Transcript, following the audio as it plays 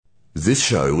This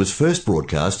show was first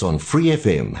broadcast on Free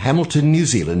FM, Hamilton, New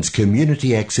Zealand's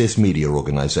community access media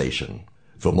organisation.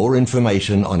 For more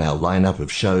information on our lineup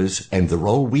of shows and the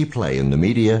role we play in the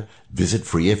media, visit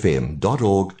freefm.org.nz.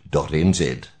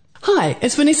 Hi,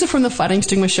 it's Vanessa from the Fighting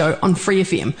Stigma Show on Free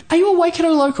FM. Are you a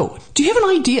Waikato local? Do you have an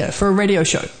idea for a radio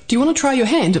show? Do you want to try your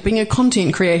hand at being a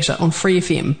content creator on Free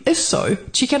FM? If so,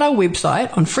 check out our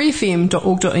website on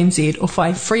freefm.org.nz or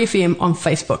find Free FM on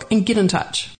Facebook and get in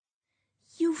touch.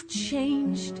 You've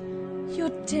changed,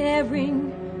 you're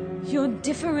daring, you're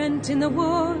different in the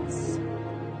woods.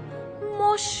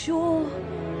 More sure,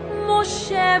 more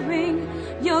sharing,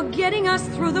 you're getting us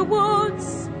through the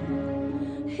woods.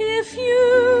 If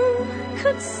you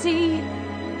could see,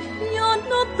 you're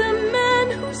not the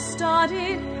man who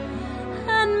started,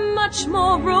 and much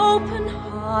more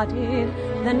open-hearted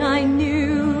than I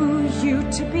knew you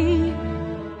to be.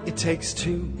 It takes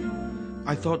two.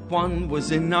 I thought one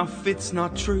was enough, it's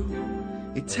not true.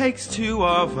 It takes two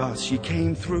of us, you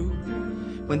came through.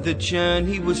 When the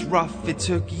journey was rough, it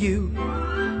took you.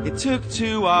 It took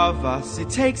two of us,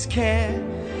 it takes care.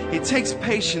 It takes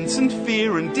patience and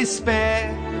fear and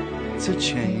despair to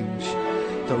change.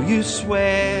 Though you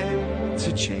swear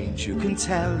to change, you can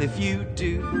tell if you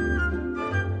do.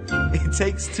 It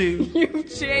takes two. You've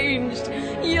changed,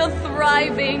 you're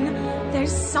thriving.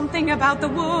 There's something about the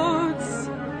woods.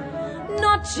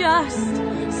 Not just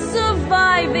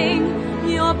surviving,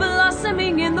 you're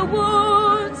blossoming in the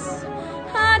woods.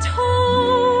 At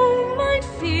home, I'd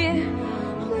fear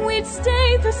we'd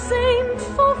stay the same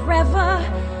forever.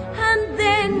 And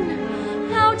then,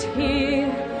 out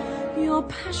here, you're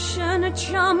passionate,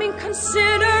 charming,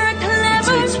 considerate,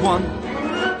 clever. It takes one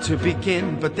to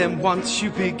begin, but then once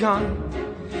you've begun,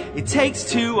 it takes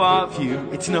two of you,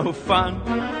 it's no fun.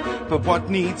 But what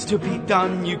needs to be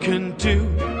done, you can do.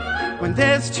 When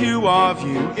there's two of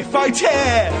you, if I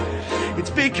dare, it's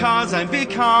because I'm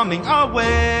becoming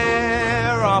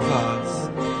aware of us.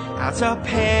 As a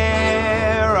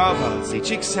pair of us,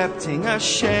 each accepting a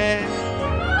share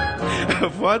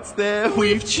of what's there.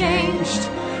 We've changed,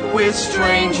 we're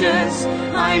strangers.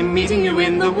 I'm meeting you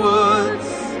in the woods.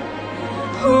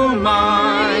 Who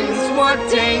minds what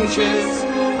dangers?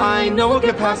 I know we'll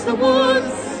get past the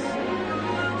woods.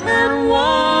 And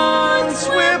once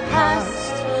we're past,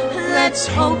 let's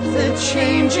hope the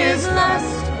changes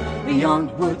last.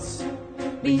 Beyond woods,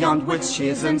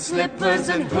 shears and slippers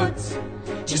and hoods.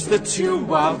 Just the two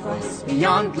of us,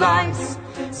 beyond lies.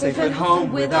 Safe at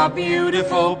home with our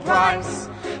beautiful prize.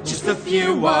 Just a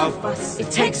few of us,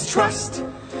 it takes trust.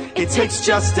 It takes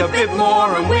just a bit more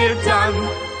and we're done.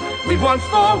 We want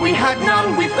four, we had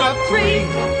none, we've got three.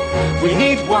 We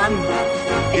need one,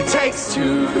 it takes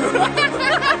two.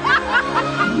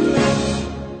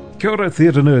 Kia ora,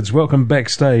 theatre nerds. Welcome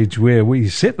Backstage, where we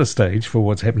set the stage for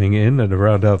what's happening in and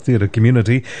around our theatre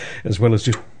community, as well as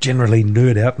just generally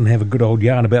nerd out and have a good old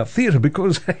yarn about theatre,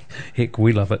 because, heck,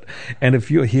 we love it. And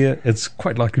if you're here, it's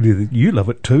quite likely that you love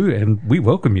it too, and we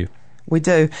welcome you. We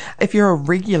do. If you're a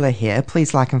regular here,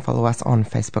 please like and follow us on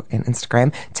Facebook and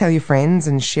Instagram. Tell your friends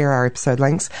and share our episode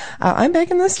links. I'm back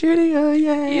in the studio,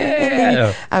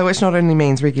 yay! Which not only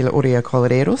means regular audio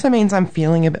quality, it also means I'm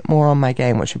feeling a bit more on my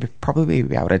game, which you'll probably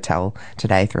be able to tell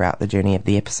today throughout the journey of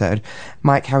the episode.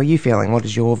 Mike, how are you feeling? What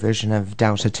does your version of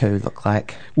Delta 2 look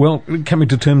like? Well, coming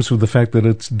to terms with the fact that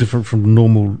it's different from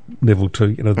normal level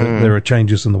 2, you know, there are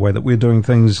changes in the way that we're doing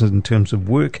things in terms of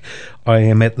work. I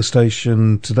am at the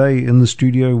station today in the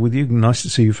studio with you. Nice to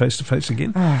see you face to face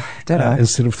again.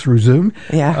 Instead of through Zoom.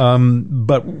 Yeah.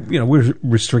 But, you know, we're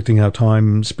restricting our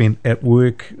time spent at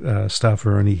work. Staff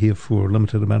are only here for a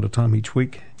limited amount of time each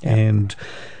week. Yeah. And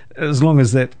as long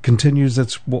as that continues,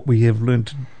 that's what we have learned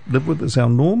to live with as our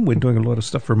norm. We're doing a lot of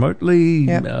stuff remotely.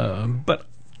 Yep. But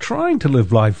trying to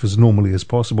live life as normally as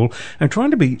possible and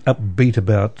trying to be upbeat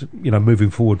about, you know,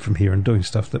 moving forward from here and doing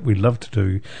stuff that we love to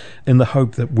do in the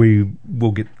hope that we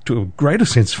will get to a greater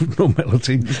sense of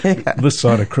normality this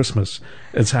side of Christmas.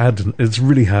 It's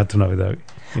really hard to know, though.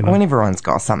 You know? When everyone's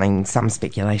got something, some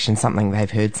speculation, something they've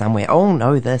heard somewhere, oh,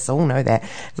 know this, oh, know that.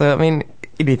 So, I mean,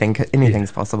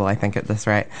 anything's possible, I think, at this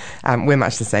rate. We're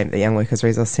much the same at the Young Workers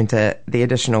Resource Centre. The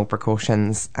additional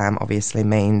precautions obviously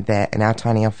mean that in our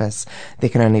tiny office there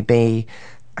can only be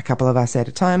a couple of us at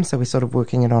a time, so we're sort of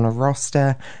working it on a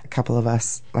roster. A couple of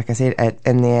us, like I said,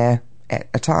 in there at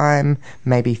a time,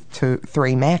 maybe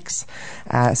 2-3 max.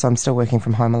 So I'm still working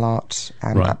from home a lot.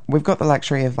 Right. We've got the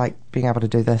luxury of like being able to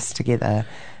do this together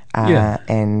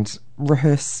and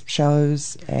rehearse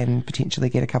shows and potentially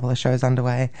get a couple of shows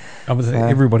underway.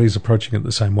 Everybody's approaching it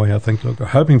the same way, I think. Look,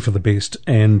 hoping for the best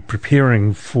and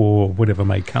preparing for whatever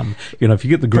may come. If you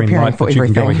get the green light that you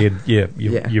can go ahead,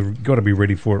 you've got to be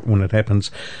ready for it when it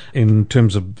happens. In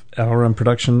terms of our own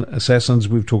production, Assassins,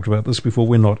 we've talked about this before,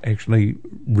 we're not actually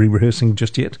re-rehearsing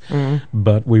just yet,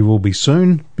 but we will be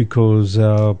soon because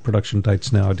our production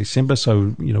date's now December,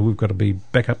 so we've got to be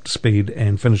back up to speed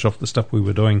and finish off the stuff we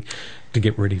were doing to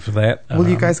get ready for that. Will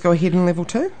you guys go ahead in level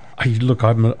 2? Look,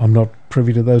 I'm not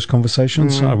privy to those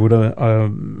conversations. I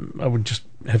would just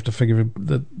have to figure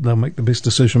that they'll make the best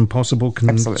decision possible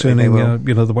concerning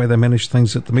the way they manage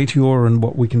things at the Meteor and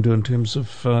what we can do in terms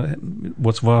of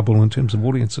what's viable in terms of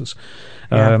audiences.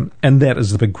 And that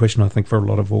is the big question, I think, for a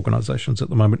lot of organisations at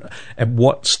the moment. At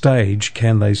what stage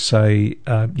can they say,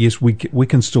 yes, we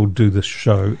can still do this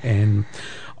show and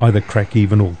either crack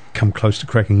even or come close to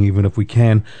cracking even if we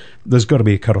can? There's got to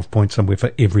be a cut-off point somewhere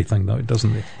for everything, though,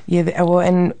 doesn't there? Yeah, well,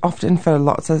 and often for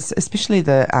lots of, especially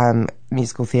the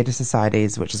musical theatre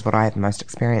societies, which is what I have the most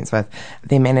experience with,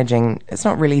 they're managing, it's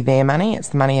not really their money, it's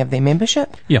the money of their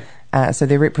membership. Yeah. So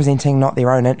they're representing not their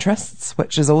own interests,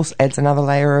 which is also adds another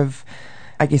layer of,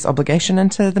 I guess, obligation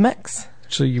into the mix.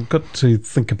 So you've got to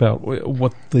think about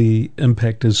what the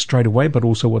impact is straight away, but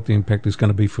also what the impact is going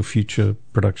to be for future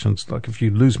productions. Like if you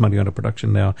lose money on a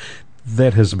production now,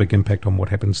 that has a big impact on what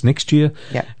happens next year.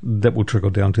 Yeah. That will trickle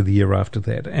down to the year after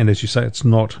that. And as you say, it's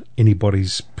not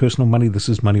anybody's personal money. This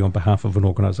is money on behalf of an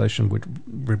organisation which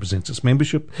represents its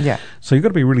membership. Yeah. So you've got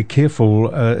to be really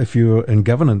careful if you're in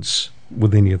governance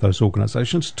with any of those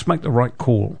organisations to make the right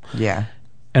call. Yeah.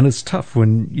 And it's tough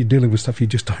when you're dealing with stuff you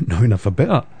just don't know enough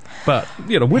about. But,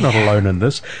 we're not alone in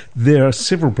this. There are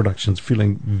several productions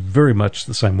feeling very much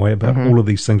the same way about all of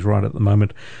these things right at the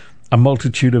moment. A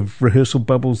multitude of rehearsal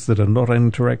bubbles that are not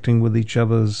interacting with each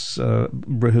other's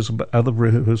other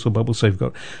rehearsal bubbles. So you've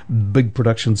got big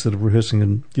productions that are rehearsing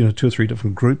in 2 or 3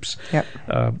 different groups,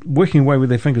 working away with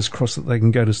their fingers crossed that they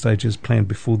can go to stage as planned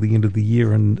before the end of the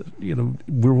year. And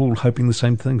we're all hoping the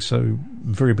same thing. So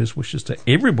very best wishes to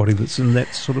everybody that's in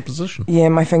that sort of position. Yeah,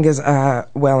 my fingers are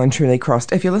well and truly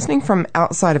crossed. If you're listening from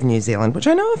outside of New Zealand, which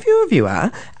I know a few of you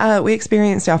are, we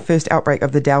experienced our first outbreak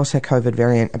of the Delta COVID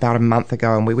variant about a month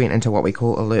ago, and we went into what we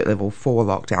call Alert Level 4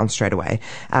 lockdown straight away.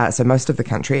 So most of the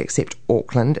country, except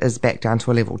Auckland, is back down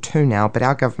to a Level 2 now, but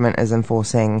our government is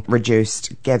enforcing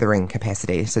reduced gathering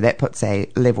capacity. So that puts a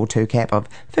Level 2 cap of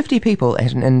 50 people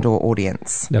at an indoor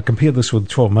audience. Now compare this with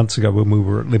 12 months ago when we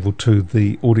were at Level 2.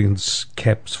 The audience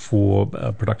caps for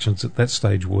productions at that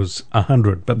stage was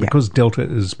 100, but because Delta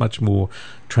is much more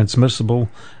transmissible,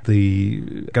 the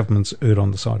government's erred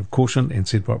on the side of caution and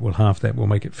said, right, we'll halve that, we'll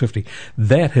make it 50.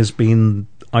 That has been,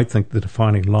 I think, the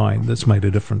defining line that's made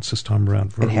a difference this time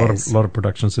around. For a lot of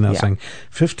productions are now saying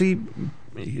 50,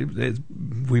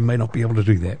 we may not be able to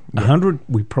do that. 100,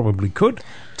 we probably could.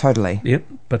 Totally. Yep,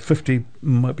 but 50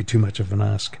 might be too much of an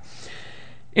ask.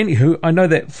 Anywho, I know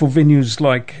that for venues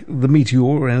like the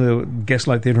Meteor and the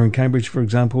Gaslight Theatre in Cambridge, for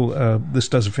example, this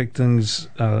does affect things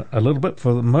a little bit.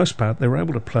 For the most part, they were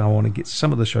able to plough on and get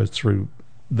some of the shows through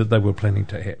that they were planning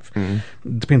to have.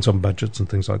 It depends on budgets and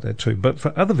things like that too. But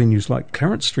for other venues like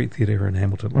Clarence Street Theatre in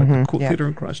Hamilton, like the Court Theatre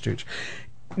in Christchurch,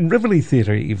 Rivoli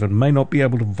Theatre even may not be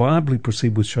able to viably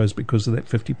proceed with shows because of that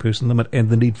 50-person limit and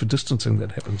the need for distancing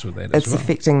that happens with that as well. It's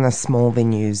affecting the small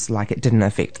venues like it didn't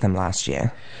affect them last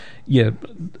year. Yeah,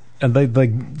 and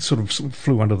they sort of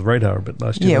flew under the radar a bit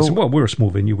last year. They said, well, we're a small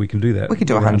venue, we can do that. We could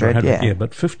do 100, yeah.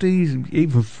 But 50,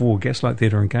 even for Gaslight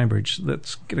Theatre in Cambridge,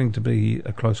 that's getting to be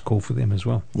a close call for them as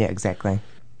well. Yeah, exactly.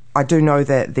 I do know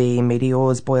that the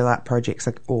Meteor's boil-up projects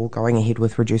are all going ahead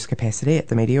with reduced capacity at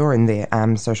the Meteor and their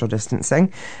social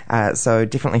distancing. So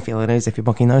definitely feel it is if you're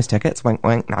booking those tickets. Wink,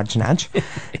 wink, nudge, nudge.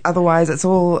 Otherwise, it's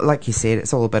all, like you said,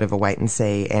 it's all a bit of a wait and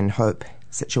see and hope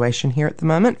situation here at the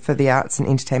moment for the arts and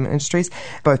entertainment industries,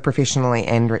 both professionally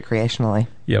and recreationally.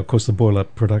 Yeah, of course, the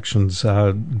boil-up productions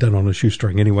are done on a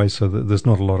shoestring anyway, so there's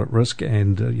not a lot at risk,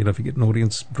 and if you get an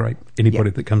audience, great. Anybody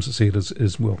that comes to see it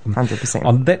is welcome. 100%.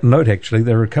 On that note, actually,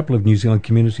 there are a couple of New Zealand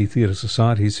community theatre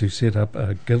societies who set up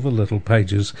Give a Little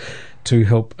pages to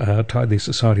help tide their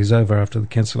societies over after the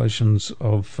cancellations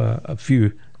of a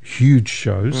few huge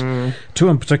shows. Two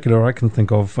in particular I can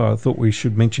think of, thought we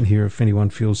should mention here if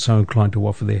anyone feels so inclined to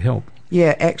offer their help.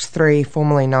 Yeah, Act 3,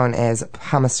 formerly known as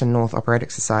Hummerston North Operatic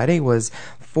Society, was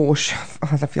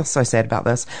I feel so sad about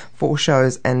this, 4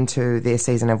 shows into their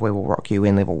season of We Will Rock You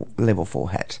when level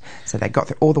 4 hit. So they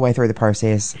got all the way through the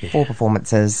process, 4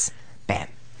 performances, bam.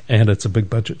 And it's a big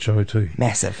budget show too.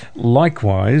 Massive.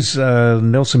 Likewise,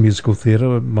 Nelson Musical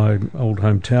Theatre, my old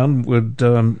hometown, would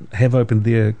have opened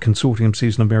their consortium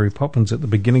season of Mary Poppins at the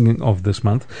beginning of this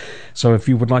month. So if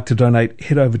you would like to donate,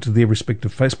 head over to their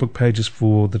respective Facebook pages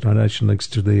for the donation links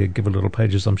to their Give a Little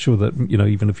pages. I'm sure that,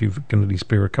 even if you can only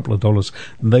spare a couple of dollars,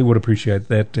 they would appreciate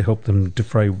that to help them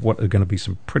defray what are going to be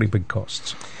some pretty big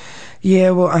costs.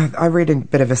 Yeah, well, I read a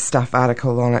bit of a Stuff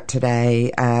article on it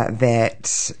today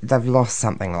that they've lost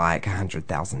something like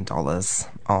 $100,000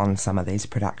 on some of these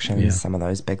productions, some of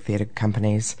those big theatre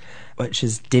companies, which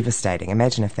is devastating.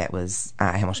 Imagine if that was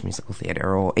Hamilton Musical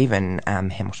Theatre or even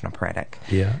Hamilton Operatic.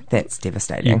 Yeah. That's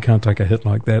devastating. You can't take a hit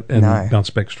like that and bounce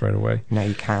back straight away. No,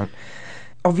 you can't.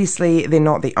 Obviously, they're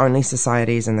not the only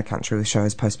societies in the country with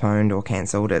shows postponed or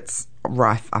cancelled. It's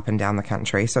rife up and down the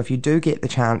country. So if you do get the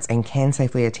chance and can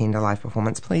safely attend a live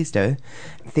performance, please do.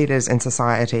 Theatres and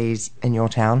societies in your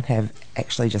town have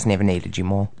actually just never needed you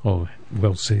more. Oh,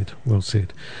 well said, well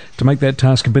said. To make that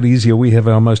task a bit easier, we have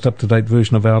our most up-to-date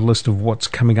version of our list of what's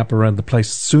coming up around the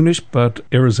place soonish, but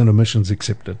errors and omissions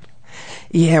accepted.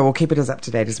 Yeah, we'll keep it as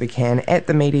up-to-date as we can. At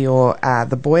the Meteor,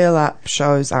 the Boil Up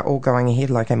shows are all going ahead,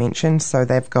 like I mentioned. So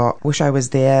they've got Wish I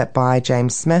Was There by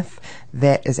James Smith.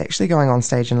 That is actually going on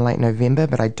stage in late November,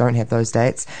 but I don't have those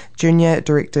dates. Junior,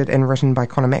 directed and written by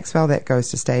Connor Maxwell. That goes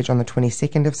to stage on the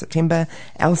 22nd of September.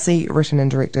 Elsie, written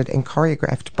and directed and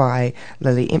choreographed by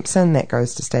Lily Empson. That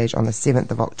goes to stage on the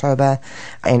 7th of October.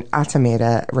 And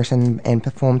Atameda, written and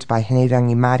performed by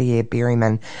Hinerangi Māori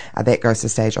Berryman. That goes to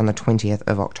stage on the 20th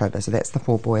of October. So that's the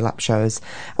 4 Boil Up shows.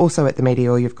 Also at the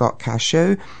Meteor, you've got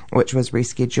Kashu, which was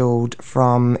rescheduled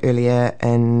from earlier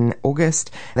in August.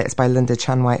 That's by Linda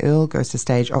Chanwai Earl. Goes to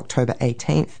stage October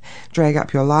 18th. Drag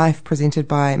Up Your Life, presented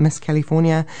by Miss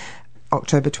California,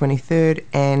 October 23rd.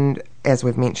 And as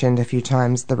we've mentioned a few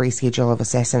times, the reschedule of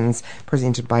Assassins,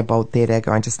 presented by Bold Theatre,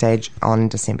 going to stage on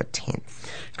December 10th.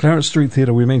 Clarence Street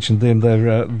Theatre, we mentioned them.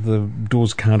 The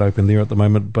doors can't open there at the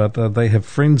moment, but they have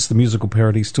Friends, the musical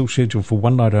parody, still scheduled for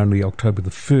one night only, October the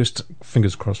 1st.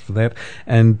 Fingers crossed for that.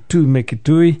 And Tu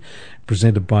Mekitui,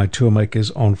 presented by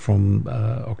Tourmakers, on from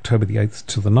October the 8th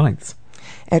to the 9th.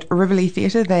 At Rivoli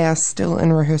Theatre, they are still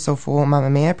in rehearsal for Mamma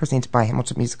Mia, presented by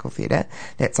Hamilton Musical Theatre.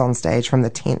 That's on stage from the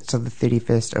 10th to the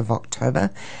 31st of October.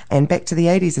 And Back to the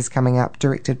 80s is coming up,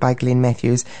 directed by Glenn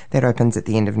Matthews. That opens at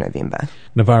the end of November.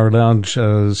 Navarra Lounge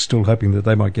is still hoping that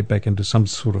they might get back into some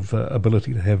sort of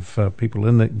ability to have people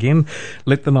in again.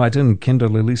 Let the Night In,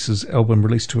 Kendall Elise's album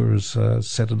release tour is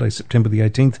Saturday, September the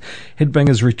 18th.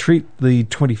 Headbangers Retreat, the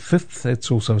 25th. That's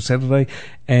also a Saturday.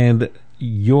 And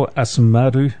Your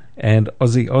Asamadu and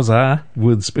Ozzy Ozar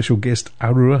with special guest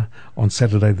Arua on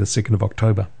Saturday the 2nd of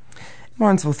October.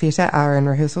 Morrinsville Theatre are in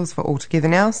rehearsals for All Together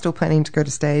Now, still planning to go to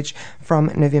stage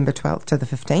from November 12th to the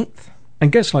 15th.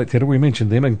 And Gaslight Theatre, we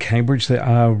mentioned them in Cambridge. They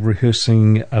are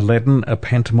rehearsing Aladdin, a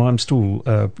pantomime, still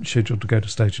scheduled to go to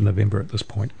stage in November at this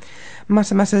point.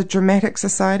 Matamata Dramatic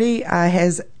Society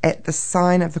has At the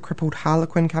Sign of the Crippled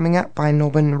Harlequin coming up by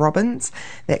Norman Robbins.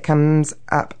 That comes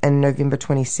up in November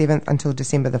 27th until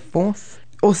December the 4th.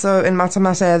 Also in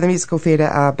Matamata, the Musical Theatre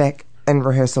are back in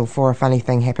rehearsal for A Funny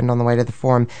Thing Happened on the Way to the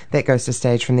Forum. That goes to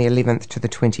stage from the 11th to the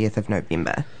 20th of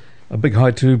November. A big hi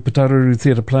to Pataru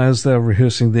Theatre players. They're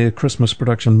rehearsing their Christmas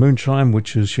production Moonshine,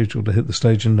 which is scheduled to hit the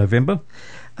stage in November.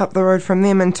 Up the road from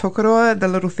them in Tokoroa, the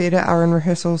Little Theatre are in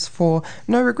rehearsals for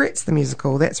No Regrets, the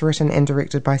musical. That's written and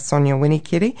directed by Sonia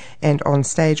Winikiri and on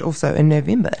stage also in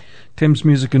November. Thames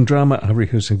Music and Drama are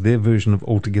rehearsing their version of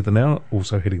All Together Now,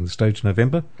 also hitting the stage in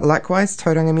November. Likewise,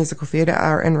 Tauranga Musical Theatre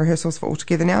are in rehearsals for All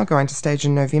Together Now, going to stage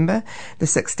in November. The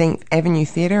 16th Avenue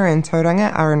Theatre in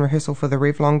Tauranga are in rehearsal for The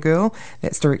Revlon Girl.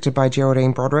 That's directed by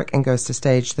Geraldine Broderick and goes to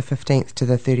stage the 15th to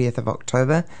the 30th of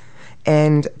October.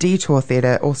 And Detour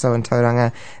Theatre, also in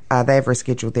Tauranga, they have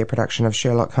rescheduled their production of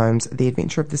Sherlock Holmes, The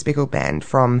Adventure of the Speckled Band,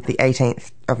 from the 18th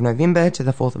of November to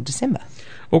the 4th of December.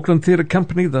 Auckland Theatre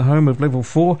Company, the home of Level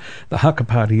 4, The Haka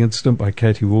Party Incident by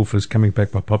Katie Wolf is coming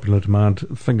back by popular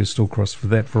demand. Fingers still crossed for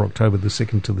that for October the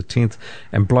 2nd to the 10th.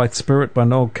 And Blythe Spirit by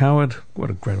Noel Coward,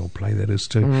 what a great old play that is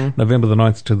too, November the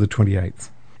 9th to the 28th.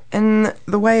 In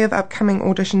the way of upcoming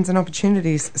auditions and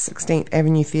opportunities, 16th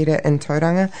Avenue Theatre in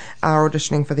Tauranga are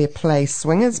auditioning for their play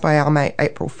Swingers by our mate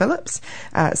April Phillips.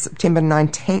 September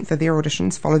 19th are their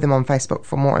auditions. Follow them on Facebook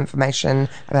for more information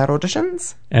about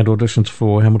auditions. And auditions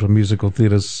for Hamilton Musical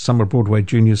Theatre's Summer Broadway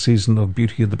Junior season of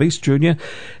Beauty and the Beast Junior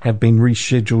have been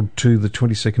rescheduled to the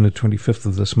 22nd and 25th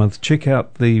of this month. Check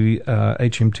out the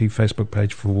HMT Facebook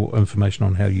page for information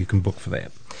on how you can book for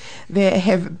that. There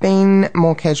have been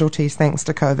more casualties thanks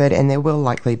to COVID, and there will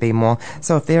likely be more.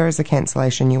 So if there is a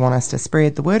cancellation you want us to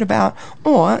spread the word about,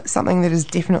 or something that is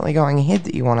definitely going ahead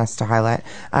that you want us to highlight,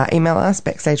 email us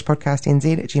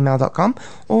backstagepodcastnz@gmail.com,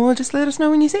 or just let us know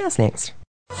when you see us next.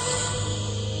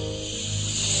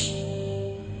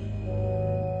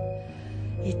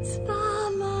 It's the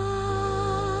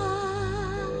last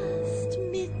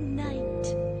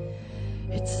midnight.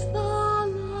 It's the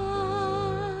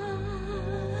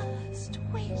last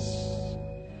wish.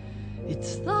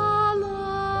 It's the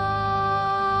last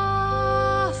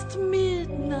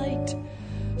midnight.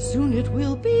 Soon it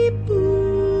will be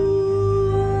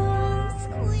boom,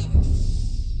 squish.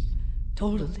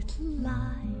 Told a little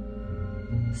lie,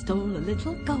 stole a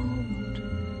little gold,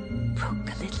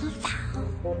 broke a little vow.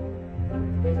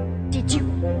 Did you?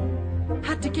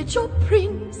 Had to get your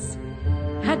prince,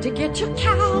 had to get your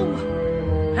cow,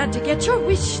 had to get your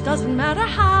wish, doesn't matter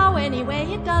how, anyway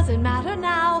it doesn't matter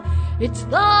now. It's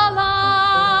the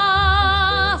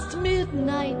last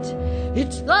midnight,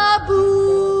 it's the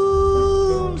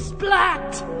boom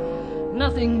splat,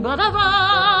 nothing but a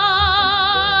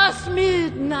vast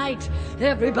midnight,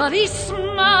 everybody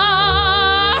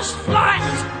smash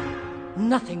flat.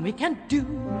 Nothing we can do,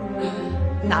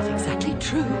 not exactly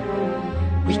true.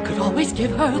 We could always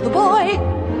give her the boy.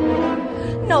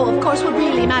 No, of course what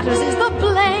really matters is the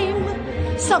blame.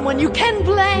 Someone you can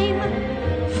blame.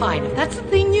 Fine, if that's the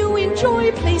thing you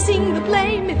enjoy, placing the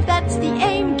blame. If that's the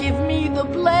aim, give me the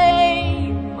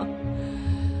blame.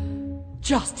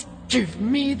 Just give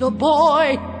me the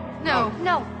boy. No.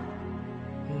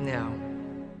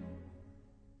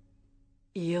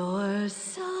 You're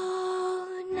so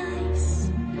nice.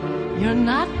 You're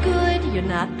not good, you're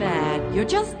not bad, you're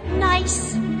just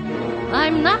nice.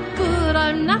 I'm not good,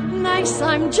 I'm not nice,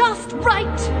 I'm just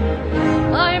right.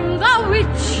 I'm the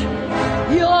witch,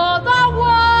 you're the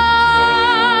world.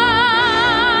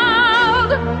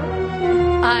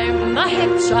 I'm the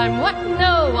hitch, I'm what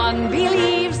no one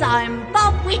believes. I'm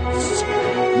the witch.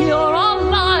 You're all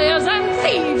liars and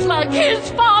thieves like his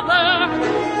father,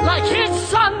 like his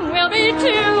son will be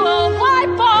too. Oh, why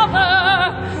bother?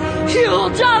 You'll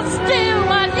just do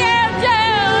what you do.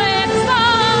 It's the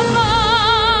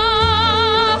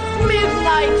last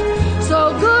midnight,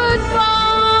 so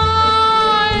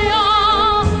goodbye,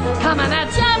 y'all. Coming at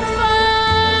you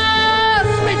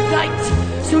first midnight.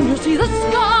 Soon you'll see the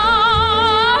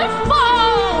sky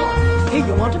fall. Here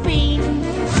you want a beam,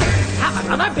 have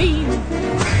another beam.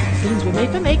 Beams were made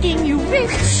for making you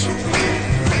rich.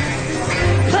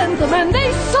 Cleanse them and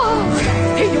they soar.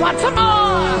 Here you want some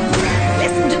more.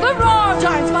 Listen to the roar,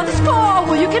 giants by the score.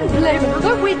 Well, you can blame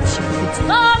another witch. It's the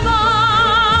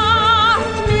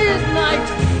last midnight.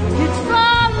 It's the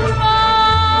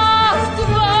last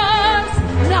verse.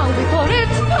 Now before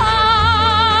it's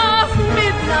past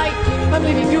midnight, I'm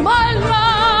leaving you my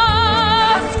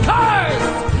last curse.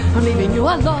 I'm leaving you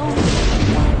alone.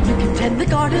 You can tend the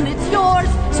garden, it's yours,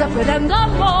 separate and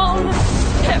alone.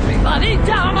 Everybody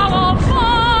down on all fours.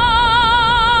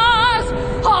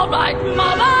 All right,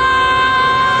 mother.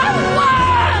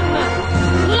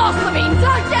 Lost the means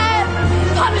again.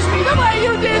 Punish me the way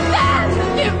you did then.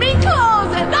 Give me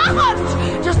clothes and a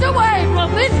hunt, just away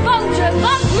from this bunch and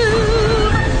the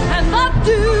gloom and the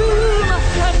doom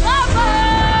and the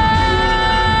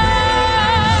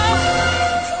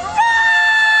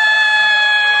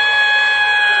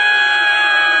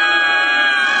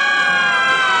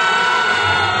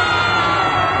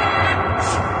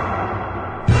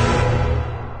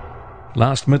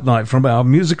Last Midnight from our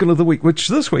musical of the week, which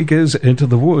this week is Into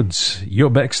the Woods. You're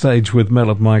backstage with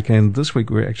Mel and Mike, and this week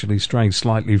we're actually straying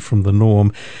slightly from the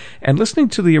norm and listening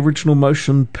to the original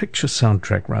motion picture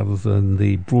soundtrack rather than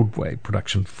the Broadway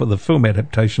production for the film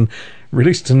adaptation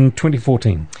released in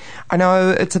 2014. I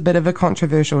know it's a bit of a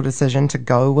controversial decision to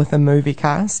go with a movie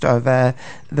cast over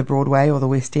the Broadway or the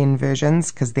West End versions,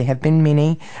 because there have been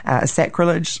many.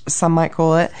 Sacrilege, some might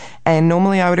call it. And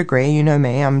normally I would agree, you know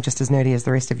me, I'm just as nerdy as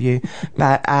the rest of you.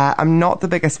 But I'm not the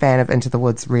biggest fan of Into the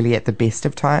Woods really at the best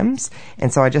of times.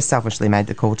 And so I just selfishly made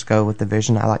the call to go with the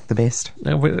version I like the best.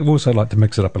 We also like to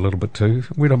mix it up a little bit too.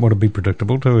 We don't want to be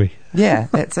predictable, do we? Yeah,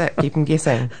 that's it. Keep them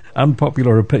guessing.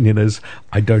 Unpopular opinion is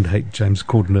I don't hate James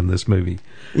Corden in this movie.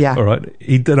 Yeah. All right.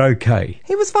 He did okay.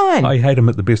 He was fine. I hate him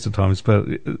at the best of times, but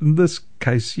in this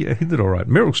case, yeah, he did all right.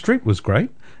 Meryl Streep was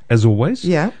great, as always.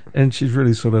 Yeah. And she's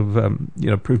really sort of,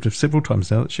 proved it several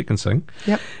times now that she can sing.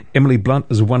 Yep. Emily Blunt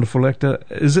is a wonderful actor.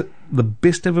 Is it the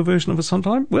best ever version of a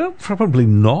Sondheim? Well, probably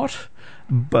not,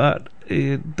 but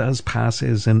it does pass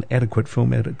as an adequate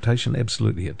film adaptation.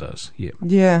 Absolutely it does, yeah.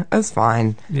 Yeah, it was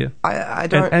fine. Yeah. I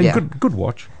don't... And yeah. good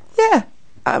watch. Yeah.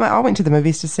 I went to the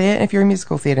movies to see it. If you're a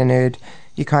musical theatre nerd,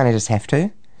 you kind of just have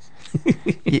to.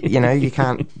 You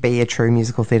can't be a true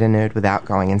musical theatre nerd without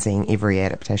going and seeing every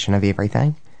adaptation of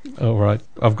everything. All right,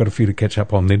 I've got a few to catch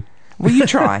up on then. Well, you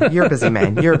try. You're a busy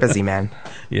man.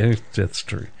 Yeah, that's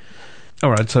true.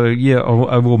 All right, so yeah,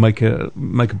 I will make a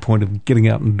point of getting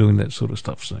out and doing that sort of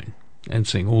stuff soon, and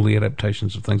seeing all the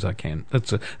adaptations of things I can.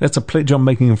 That's a pledge I'm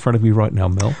making in front of you right now,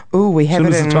 Mel. Ooh, we have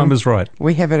as soon as the time is right.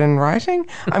 We have it in writing.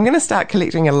 I'm going to start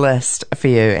collecting a list for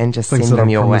you and just things send them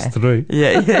your way. To do.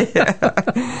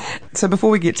 Yeah. So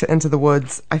before we get to Into the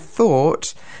Woods, I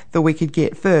thought that we could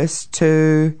get first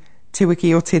to Te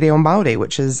Wiki o Te Reo Māori,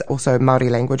 which is also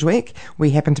Māori Language Week. We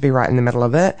happen to be right in the middle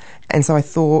of it, and so I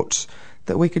thought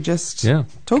that we could just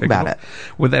talk about it.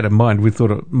 With that in mind, we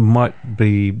thought it might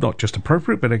be not just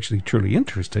appropriate, but actually truly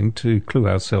interesting to clue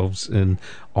ourselves in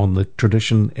on the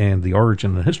tradition and the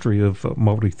origin and history of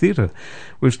Māori theatre.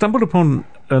 We've stumbled upon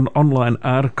an online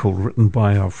article written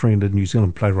by our friend and New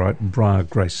Zealand playwright Bra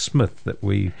Grace Smith that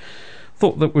we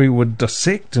thought that we would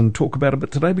dissect and talk about a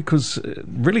bit today, because it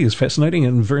really is fascinating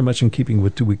and very much in keeping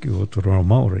with Te Wiki o Te Reo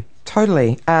Māori.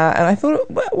 Totally. And I thought,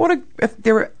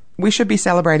 we should be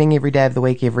celebrating every day of the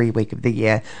week, every week of the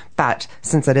year. But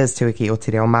since it is Te Wiki o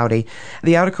Te Reo Māori,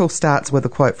 the article starts with a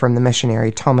quote from the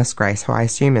missionary Thomas Grace, who I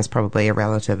assume is probably a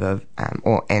relative of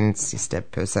or ancestor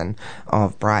person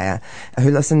of Briar,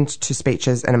 who listened to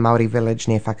speeches in a Māori village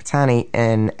near Whakatane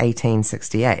in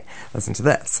 1868. Listen to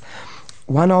this.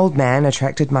 One old man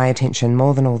attracted my attention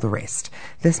more than all the rest.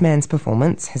 This man's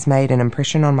performance has made an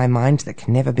impression on my mind that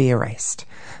can never be erased.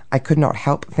 I could not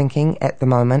help thinking at the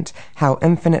moment how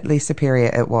infinitely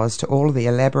superior it was to all the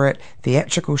elaborate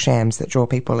theatrical shams that draw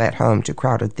people at home to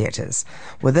crowded theatres.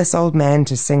 Were this old man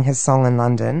to sing his song in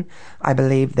London, I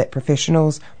believe that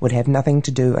professionals would have nothing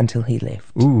to do until he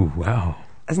left. Ooh, wow.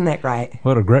 Isn't that great?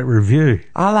 What a great review.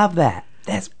 I love that.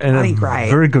 That's pretty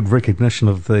great. Very good recognition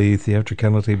of the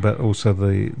theatricality, but also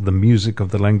the music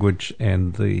of the language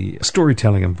and the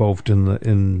storytelling involved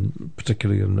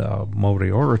particularly in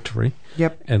Māori oratory.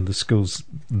 Yep. And the skills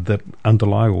that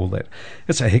underlie all that.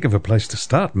 It's a heck of a place to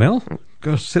start, Mel.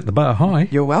 Got to set the bar high.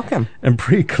 You're welcome. In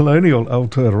pre-colonial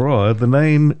Aotearoa, the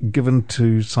name given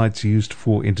to sites used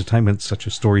for entertainment such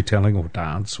as storytelling or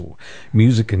dance or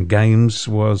music and games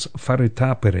was whare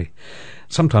tāpere.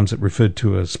 Sometimes it referred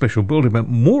to a special building, but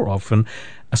more often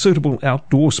a suitable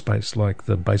outdoor space like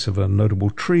the base of a notable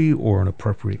tree or an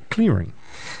appropriate clearing.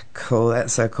 Cool,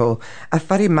 that's so cool. A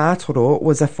whare mātoro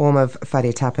was a form of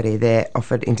whare tāpere that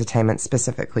offered entertainment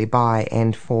specifically by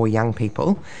and for young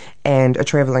people, and a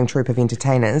travelling troupe of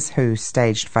entertainers who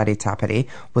staged whare tāpere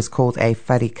was called a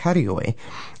whare karioi.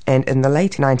 And in the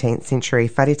late 19th century,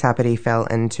 whare tāpere fell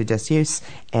into disuse,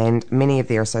 and many of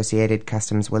their associated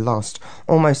customs were lost,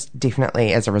 almost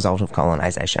definitely as a result of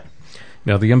colonisation.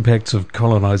 Now, the impacts of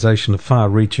colonisation are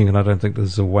far-reaching, and I don't think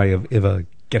there's a way of ever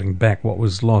getting back what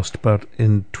was lost, but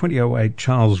in 2008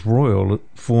 Charles Royal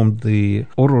formed the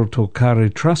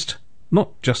Orotokare Trust, not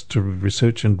just to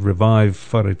research and revive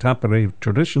whare tāpere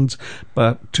traditions,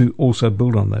 but to also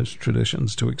build on those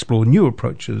traditions, to explore new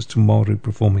approaches to Māori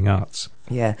performing arts.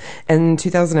 Yeah. In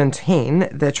 2010,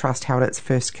 the Trust held its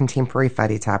first contemporary whare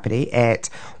tāpere at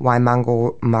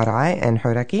Waimango Marae in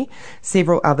Hauraki.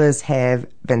 Several others have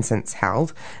been since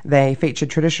held. They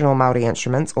featured traditional Māori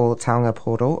instruments, or taonga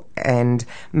poro, and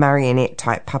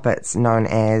marionette-type puppets known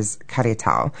as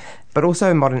karetao, but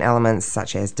also modern elements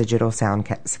such as digital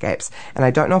soundscapes. And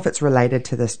I don't know if it's related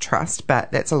to this trust, but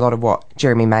that's a lot of what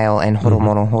Jeremy Mail and Horo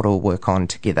Mono Horo work on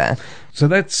together. So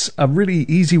that's a really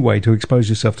easy way to expose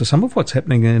yourself to some of what's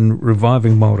happening in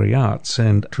reviving Māori arts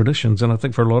and traditions. And I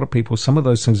think for a lot of people, some of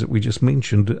those things that we just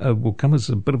mentioned will come as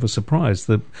a bit of a surprise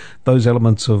that those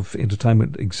elements of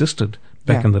entertainment existed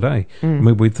back in the day. I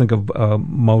mean, we think of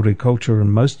Māori culture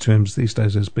in most terms these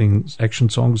days as being action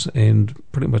songs, and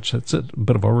pretty much that's it. A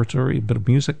bit of oratory, a bit of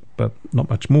music, but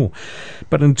not much more.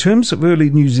 But in terms of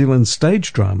early New Zealand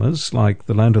stage dramas, like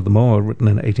The Land of the Moa, written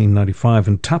in 1895,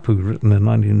 and Tapu, written in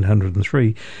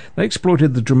 1903, they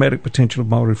exploited the dramatic potential of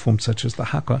Māori forms such as the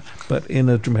haka, but in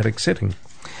a dramatic setting.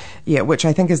 Yeah, which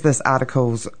I think is this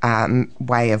article's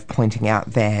way of pointing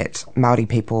out that Māori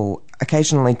people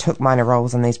occasionally took minor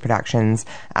roles in these productions,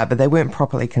 but they weren't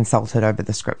properly consulted over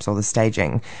the scripts or the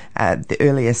staging. The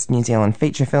earliest New Zealand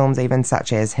feature films, even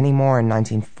such as Hinimore in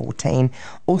 1914,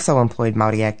 also employed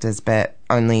Māori actors, but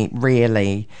only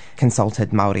rarely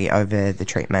consulted Māori over the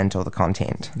treatment or the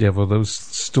content. Yeah, well, there was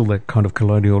still that kind of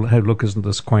colonial, hey, look, isn't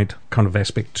this quaint kind of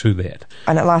aspect to that?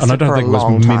 And it lasted for a long time. And I don't think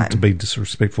it was meant to be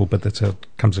disrespectful, but that's how it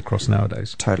comes across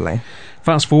nowadays. Totally.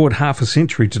 Fast forward half a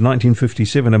century to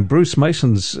 1957 and Bruce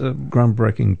Mason's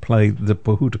groundbreaking play, The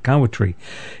Pōhutukawa.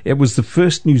 It was the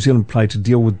first New Zealand play to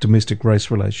deal with domestic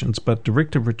race relations, but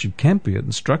director Richard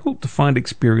Campion struggled to find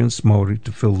experienced Māori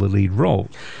to fill the lead role.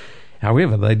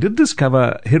 However, they did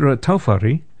discover Hira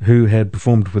Taufari, who had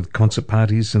performed with concert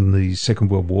parties in the Second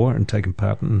World War and taken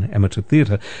part in amateur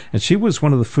theatre, and she was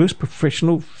one of the first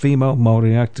professional female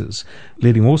Māori actors,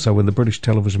 leading also in the British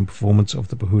television performance of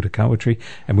The Pōhutukawa,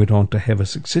 and went on to have a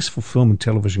successful film and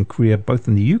television career both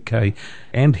in the UK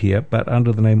and here, but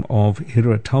under the name of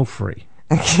Hira Taufari.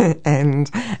 And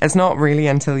it's not really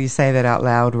until you say that out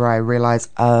loud where I realise,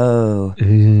 they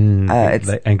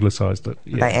anglicised it.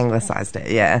 Yeah. They anglicised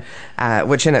it, yeah.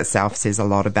 Which in itself says a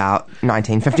lot about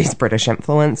 1950s British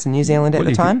influence in New Zealand at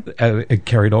the time. It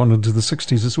carried on into the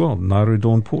 60s as well. Nauru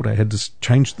Dawn Porter had to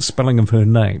change the spelling of her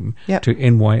name to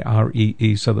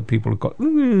Nyree so that people got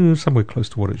somewhere close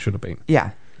to what it should have been.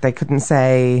 Yeah. They couldn't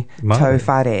say tau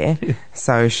whare,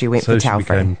 so she went for Taufari. So she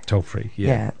became Taufari,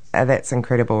 yeah. That's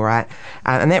incredible, right?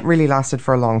 And that really lasted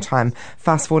for a long time.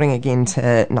 Fast forwarding again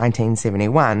to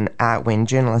 1971, when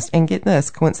journalist, and get this,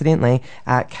 coincidentally,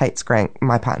 Kate's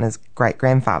my partner's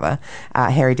great-grandfather,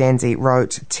 Harry Danzy,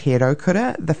 wrote Te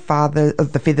Raukura, the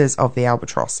Feathers of the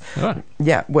Albatross. Oh.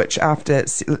 Yeah, which after,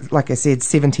 like I said,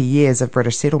 70 years of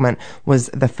British settlement, was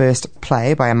the first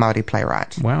play by a Māori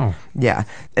playwright. Wow. Yeah.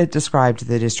 It described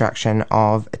the destruction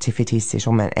of Te Whiti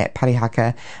settlement at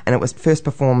Parihaka, and it was first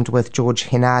performed with George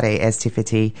Henare as Te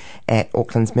Whiti at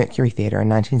Auckland's Mercury Theatre in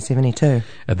 1972.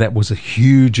 That was a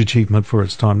huge achievement for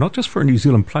its time, not just for a New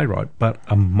Zealand playwright, but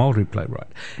a Māori playwright.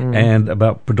 And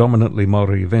about predominantly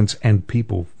Māori events and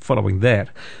people following that,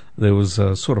 there was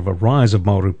a sort of a rise of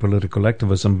Māori political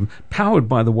activism powered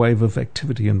by the wave of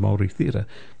activity in Māori theatre.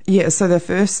 Yeah, so the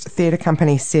first theatre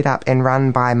company set up and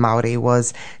run by Māori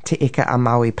was Te Ika a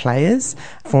Maui Players,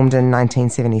 formed in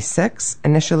 1976,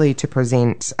 initially to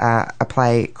present a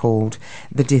play called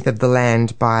The Death of the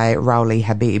Land by Rauli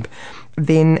Habib.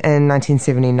 Then in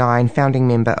 1979, founding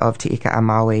member of Te Ika a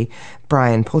Maui,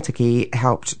 Brian Potiki,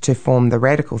 helped to form the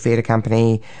radical theatre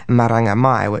company Maranga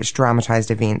Mai, which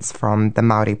dramatised events from the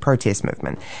Māori protest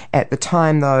movement. At the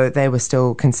time, though, they were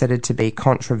still considered to be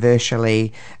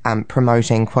controversially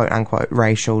promoting quote-unquote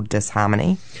racial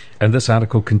disharmony. And this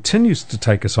article continues to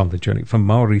take us on the journey from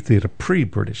Māori theatre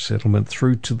pre-British settlement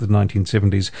through to the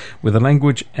 1970s, where the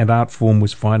language and art form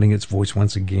was finding its voice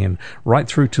once again, right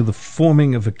through to the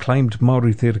forming of acclaimed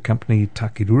Māori theatre company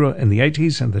Takirua in the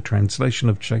 80s and the translation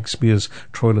of Shakespeare's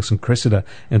Troilus and Cressida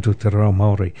into Te Reo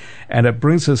Māori. And it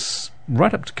brings us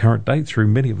right up to current date through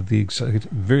many of the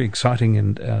very exciting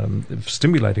and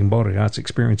stimulating Māori arts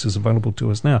experiences available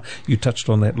to us now. You touched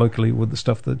on that locally with the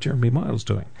stuff that Jeremy Miles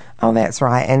doing. Oh, that's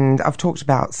right. And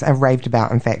I've raved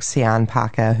about, in fact, Sian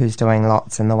Parker, who's doing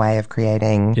lots in the way of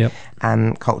creating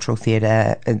cultural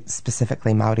theatre,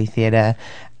 specifically Māori theatre.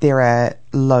 There are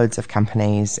loads of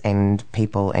companies and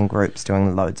people and groups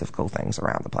doing loads of cool things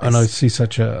around the place. And I see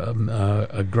such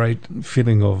a great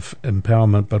feeling of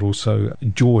empowerment, but also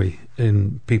joy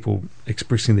in people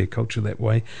expressing their culture that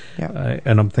way. Yep.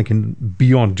 And I'm thinking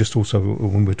beyond just also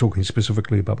when we're talking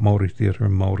specifically about Māori theatre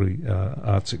and Māori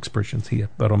arts expressions here,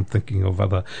 but I'm thinking of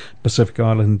other Pacific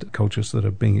Island cultures that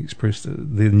are being expressed,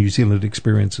 the New Zealand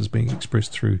experience is being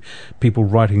expressed through people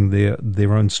writing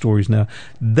their own stories now.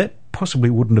 That possibly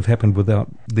wouldn't have happened without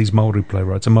these Māori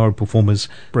playwrights and Māori performers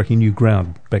breaking new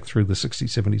ground back through the 60s,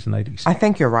 70s and 80s. I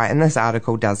think you're right, and this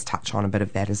article does touch on a bit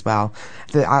of that as well.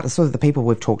 The people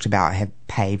we've talked about have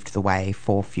paved the way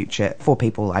for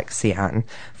people like Sian,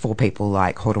 for people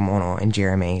like Horomono and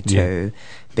Jeremy to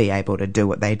be able to do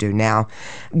what they do now.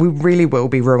 We really will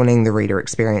be ruining the reader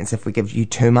experience if we give you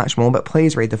too much more, but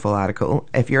please read the full article.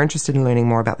 If you're interested in learning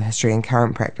more about the history and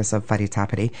current practice of whare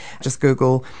tapiri, just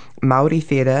Google Māori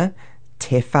theatre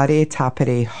te whare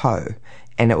tapiri hau,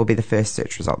 and it will be the first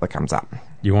search result that comes up.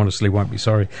 You honestly won't be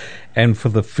sorry. And for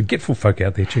the forgetful folk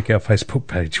out there, check our Facebook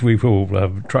page. We will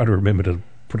try to remember to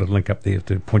put a link up there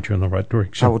to point you in the right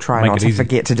direction. I will try not to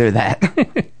forget to do that.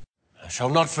 I shall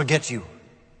not forget you.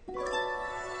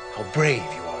 How brave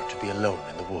you are to be alone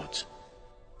in the woods.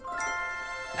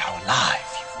 And how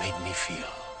alive you've made me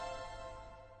feel.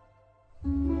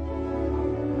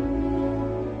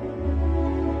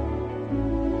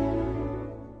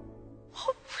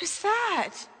 What was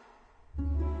that?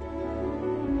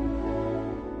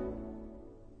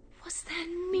 Was that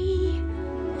me?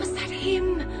 Was that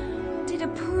him? Did a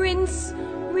prince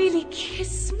really kiss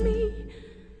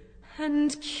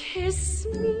and kiss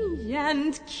me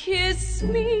and kiss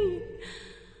me.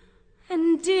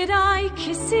 And did I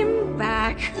kiss him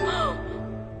back?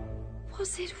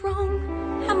 Was it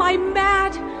wrong? Am I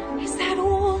mad? Is that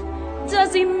all?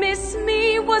 Does he miss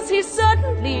me? Was he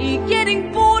suddenly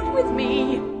getting bored with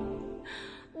me?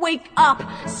 Wake up,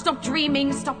 stop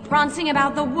dreaming, stop prancing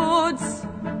about the woods.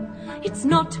 It's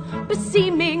not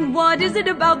beseeming, what is it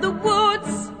about the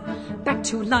woods? Back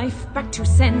to life, back to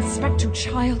sense, back to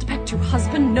child, back to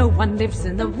husband, no one lives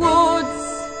in the woods.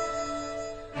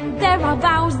 There are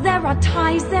vows, there are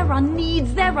ties, there are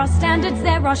needs, there are standards,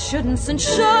 there are shouldn'ts and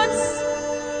shoulds.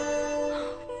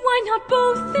 Why not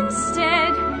both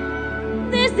instead?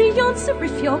 There's the answer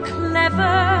if you're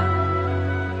clever.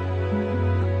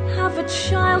 Have a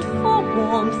child for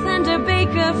warmth and a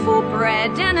baker for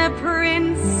bread and a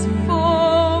prince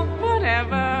for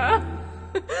whatever.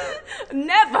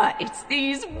 Never, it's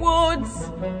these woods.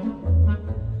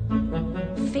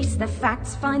 Face the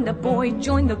facts, find the boy,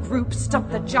 join the group, stop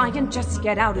the giant, just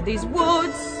get out of these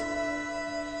woods.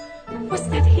 Was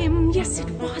that him? Yes, it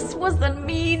was. Was that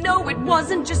me? No, it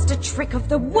wasn't. Just a trick of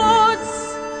the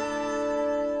woods.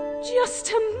 Just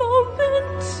a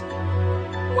moment,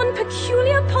 one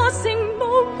peculiar passing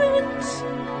moment.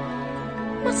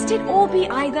 Must it all be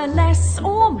either less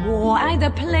or more, either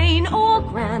plain or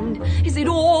grand? Is it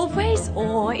always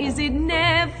or is it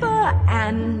never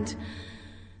and?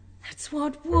 That's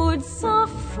what woods are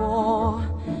for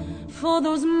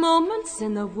those moments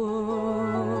in the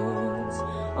woods.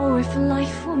 Oh, if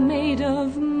life were made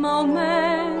of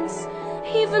moments,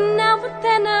 even now and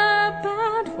then a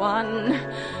bad one.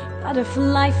 But if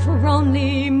life were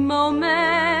only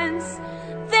moments,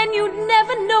 then you'd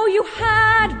never know you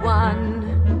had one.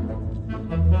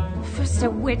 First a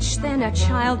witch, then a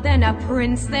child, then a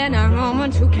prince, then a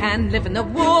moment who can live in the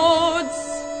woods.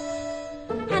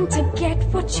 And to get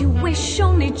what you wish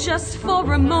only just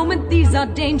for a moment, these are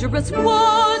dangerous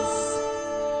woods.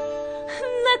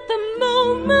 Let the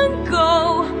moment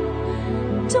go.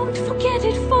 Don't forget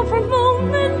it for a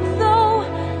moment though.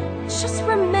 Just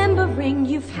remembering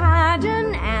you've had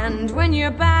an and when you're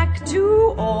back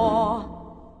to or.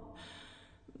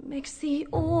 Makes the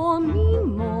or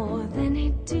mean more than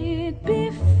it did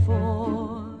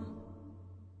before.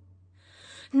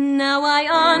 Now I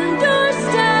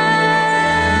understand,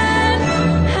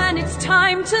 and it's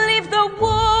time to leave the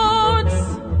woods.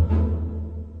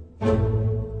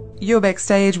 You're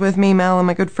backstage with me, Mel, and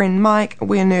my good friend Mike.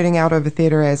 We're nerding out over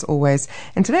theatre as always,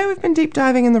 and today we've been deep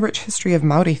diving in the rich history of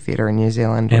Māori theatre in New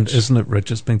Zealand. And isn't it rich?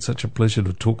 It's been such a pleasure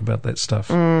to talk about that stuff.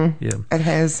 Yeah, it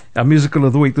has. Our musical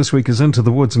of the week this week is Into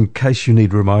the Woods, in case you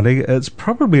need reminding. It's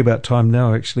probably about time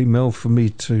now, actually, Mel, for me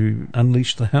to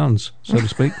unleash the hounds, so to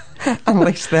speak.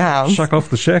 Unleash the hounds. Shuck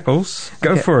off the shackles.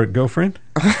 Go for it, girlfriend.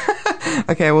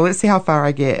 Okay, well, let's see how far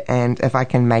I get and if I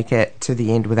can make it to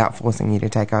the end without forcing you to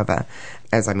take over.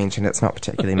 As I mentioned, it's not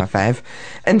particularly my fave.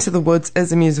 Into the Woods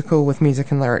is a musical with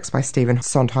music and lyrics by Stephen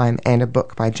Sondheim and a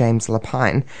book by James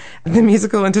Lapine. The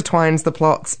musical intertwines the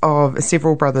plots of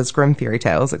several Brothers Grimm fairy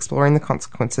tales, exploring the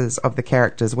consequences of the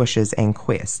characters' wishes and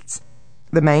quests.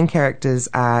 The main characters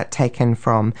are taken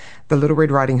from The Little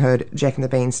Red Riding Hood, Jack and the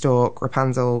Beanstalk,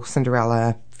 Rapunzel,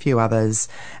 Cinderella, few others.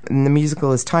 And the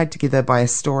musical is tied together by a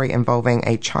story involving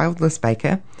a childless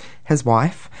baker, his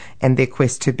wife, and their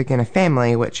quest to begin a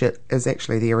family, which is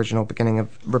actually the original beginning of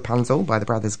Rapunzel by the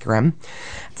Brothers Grimm.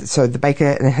 So the baker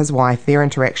and his wife, their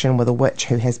interaction with a witch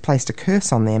who has placed a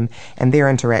curse on them, and their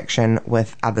interaction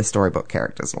with other storybook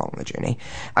characters along the journey.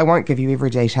 I won't give you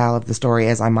every detail of the story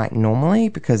as I might normally,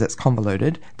 because it's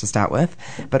convoluted to start with,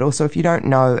 but also if you don't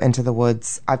know Into the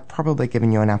Woods, I've probably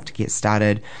given you enough to get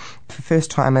started. For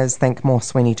first-timers, think more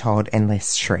Sweeney Todd and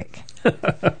less Shrek.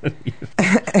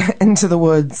 Into the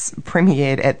Woods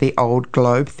premiered at the Old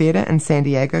Globe Theatre in San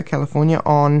Diego, California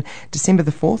on December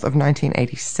the 4th of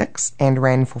 1986 and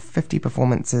ran for 50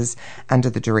 performances under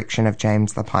the direction of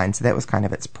James Lapine, so that was kind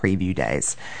of its preview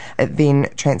days. It then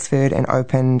transferred and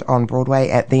opened on Broadway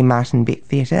at the Martin Beck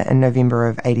Theatre in November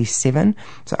of 87,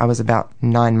 so I was about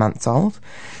 9 months old.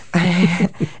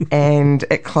 And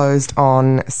it closed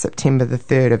on September the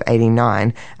 3rd of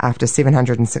 89 after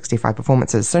 765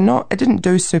 performances. So it didn't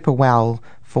do super well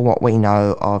for what we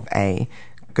know of a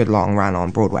good long run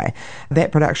on Broadway.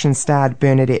 That production starred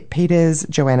Bernadette Peters,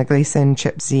 Joanna Gleason,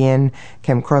 Chip Zien,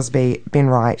 Kim Crosby, Ben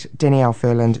Wright, Danielle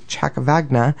Furland, Chuck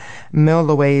Wagner, Merle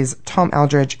Louise, Tom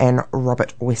Aldridge, and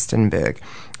Robert Westenberg.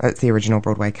 It's the original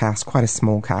Broadway cast, quite a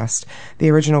small cast. The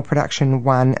original production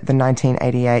won the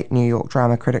 1988 New York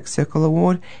Drama Critics Circle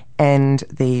Award and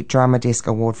the Drama Desk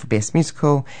Award for Best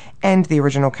Musical, and the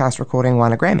original cast recording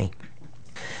won a Grammy.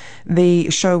 The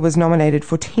show was nominated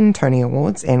for 10 Tony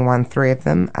Awards and won 3 of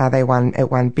them.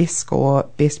 It won Best Score,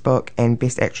 Best Book, and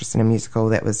Best Actress in a Musical.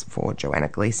 That was for Joanna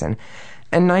Gleason.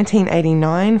 In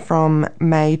 1989, from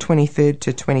May 23rd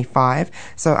to 25,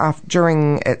 so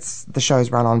during the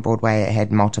show's run on Broadway, it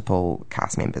had multiple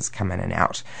cast members come in and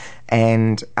out.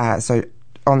 And so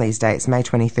on these dates, May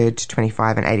 23rd to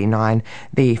 25 and 89,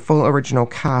 the full original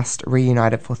cast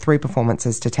reunited for 3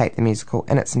 performances to tape the musical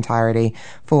in its entirety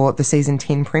for the season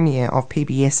 10 premiere of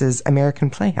PBS's American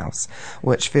Playhouse,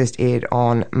 which first aired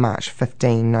on March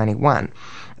 15, 91.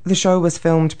 The show was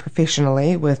filmed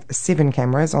professionally with 7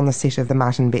 cameras on the set of the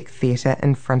Martin Beck Theatre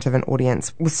in front of an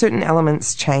audience, with certain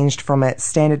elements changed from its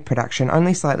standard production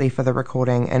only slightly for the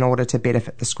recording in order to better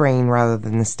fit the screen rather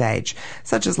than the stage,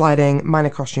 such as lighting, minor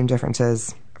costume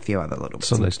differences, a few other little bits.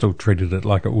 So they still treated it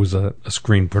like it was a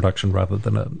screen production rather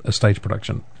than a stage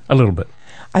production, a little bit.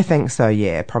 I think so,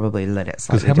 yeah, probably lit it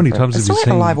slightly. Because how many times have you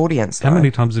seen a live audience? How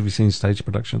many times have you seen stage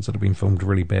productions that have been filmed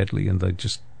really badly and they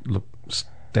just look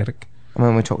static? I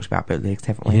mean, we talked about bootlegs,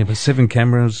 haven't we? Yeah, but 7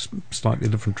 cameras, slightly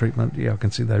different treatment. Yeah, I can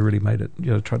see they really made it,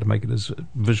 tried to make it as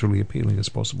visually appealing as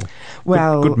possible.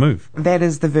 Well, good move. That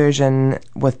is the version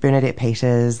with Bernadette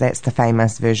Peters. That's the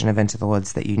famous version of Into the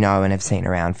Woods that you know and have seen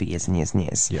around for years and years and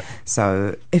years. Yeah.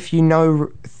 So if you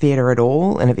know theatre at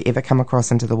all and have ever come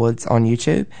across Into the Woods on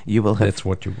YouTube, you will have... That's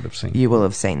what you would have seen. You will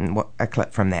have seen a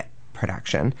clip from that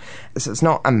production. So it's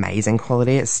not amazing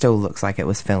quality. It still looks like it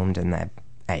was filmed in the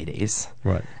 80s.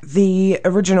 Right. The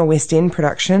original West End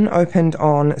production opened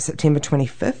on September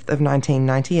 25th of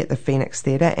 1990 at the Phoenix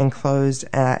Theatre and closed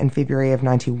in February of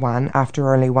 91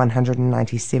 after only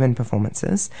 197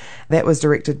 performances. That was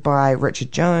directed by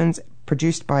Richard Jones,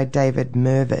 produced by David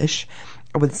Mirvish,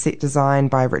 with set design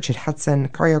by Richard Hudson,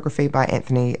 choreography by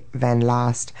Anthony Van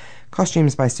Last,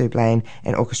 costumes by Sue Blaine,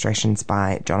 and orchestrations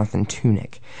by Jonathan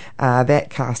Tunick. That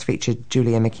cast featured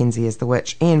Julia Mackenzie as the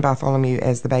witch, Ian Bartholomew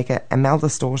as the baker, Imelda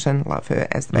Staunton, love her,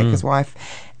 as the baker's wife,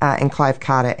 and Clive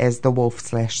Carter as the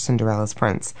wolf/Cinderella's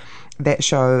prince. That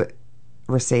show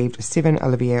received 7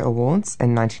 Olivier Awards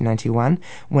in 1991,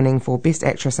 winning for Best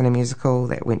Actress in a Musical,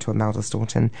 that went to Imelda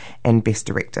Staunton, and Best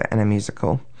Director in a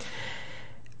Musical.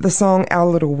 The song Our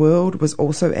Little World was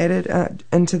also added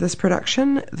into this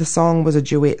production. The song was a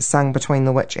duet sung between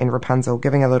the witch and Rapunzel,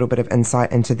 giving a little bit of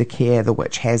insight into the care the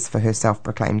witch has for her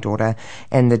self-proclaimed daughter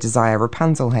and the desire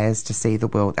Rapunzel has to see the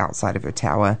world outside of her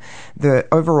tower. The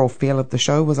overall feel of the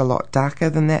show was a lot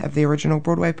darker than that of the original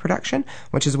Broadway production,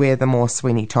 which is where the more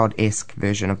Sweeney Todd-esque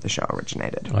version of the show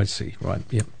originated. I see, right,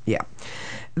 yep. Yeah.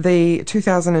 The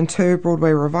 2002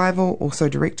 Broadway revival, also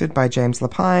directed by James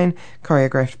Lapine,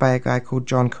 choreographed by a guy called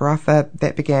John Carafa,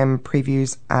 that began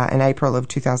previews in April of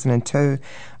 2002,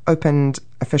 opened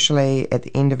officially at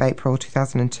the end of April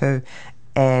 2002,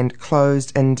 and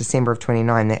closed in December of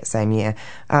 29 that same year,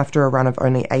 after a run of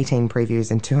only 18 previews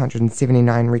and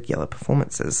 279 regular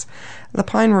performances.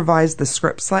 Lapine revised the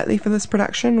script slightly for this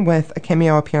production with a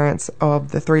cameo appearance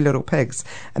of the 3 Little Pigs,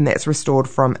 and that's restored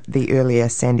from the earlier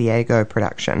San Diego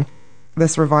production.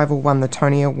 This revival won the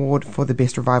Tony Award for the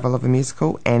Best Revival of a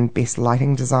Musical and Best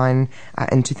Lighting Design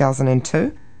in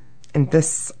 2002. And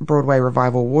this Broadway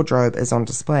revival wardrobe is on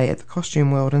display at the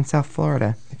Costume World in South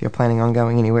Florida, if you're planning on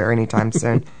going anywhere anytime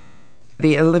soon.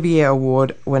 The Olivier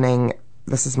Award winning,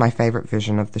 this is my favourite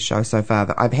version of the show so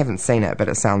far. I haven't seen it, but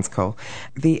it sounds cool.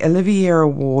 The Olivier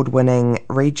Award winning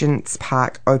Regent's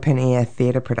Park Open Air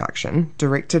Theatre production,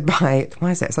 directed by,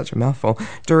 why is that such a mouthful?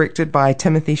 Directed by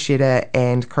Timothy Shedder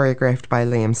and choreographed by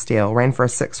Liam Steele, ran for a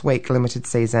 6-week limited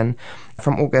season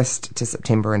from August to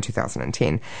September in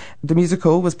 2010. The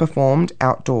musical was performed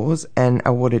outdoors in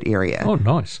a wooded area. Oh,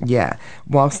 nice. Yeah.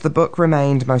 Whilst the book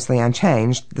remained mostly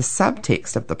unchanged, the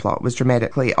subtext of the plot was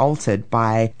dramatically altered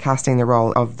by casting the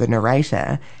role of the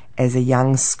narrator as a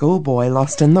young schoolboy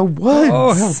lost in the woods.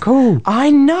 Oh, how cool. I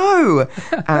know!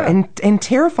 and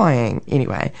terrifying.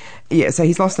 Anyway, yeah, so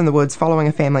he's lost in the woods following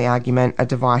a family argument, a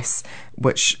device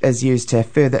which is used to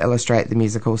further illustrate the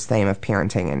musical's theme of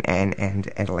parenting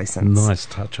and adolescence. Nice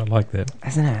touch, I like that.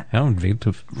 Isn't it? How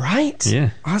inventive. Right?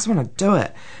 Yeah. I just want to do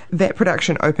it. That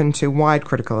production opened to wide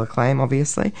critical acclaim,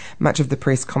 obviously, much of the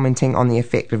press commenting on the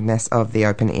effectiveness of the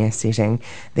open-air setting.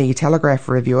 The Telegraph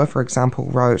reviewer, for example,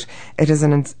 wrote, "It is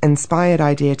an inspired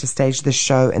idea to stage this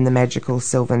show in the magical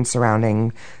sylvan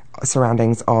surroundings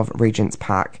of Regent's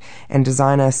Park, and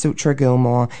designer Sutra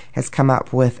Gilmore has come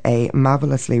up with a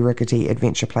marvellously rickety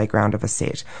adventure playground of a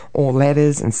set, all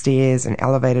ladders and stairs and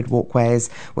elevated walkways,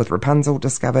 with Rapunzel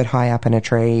discovered high up in a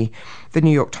tree." The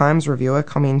New York Times reviewer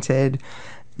commented,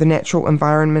 "The natural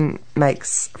environment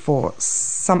makes for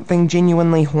something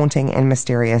genuinely haunting and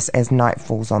mysterious as night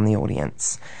falls on the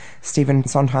audience." Stephen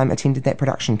Sondheim attended that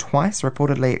production twice,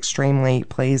 reportedly extremely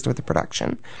pleased with the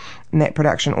production. And that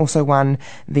production also won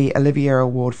the Olivier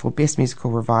Award for Best Musical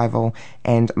Revival,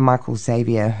 and Michael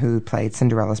Xavier, who played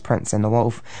Cinderella's Prince in The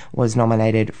Wolf, was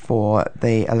nominated for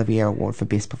the Olivier Award for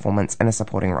Best Performance in a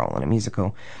Supporting Role in a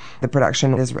Musical. The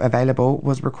production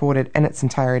was recorded in its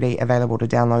entirety, available to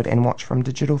download and watch from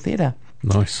Digital Theatre.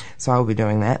 Nice. So I'll be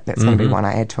doing that. That's going to be one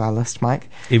I add to our list, Mike.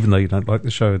 Even though you don't like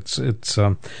the show, it's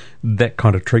that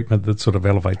kind of treatment that sort of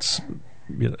elevates,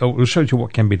 it shows you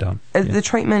what can be done. The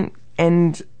treatment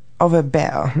and of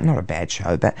not a bad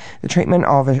show, but the treatment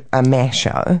of a mass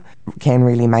show can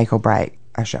really make or break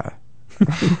a show.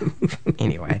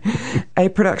 Anyway, a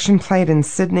production played in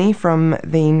Sydney from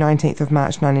the 19th of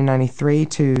March 1993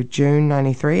 to June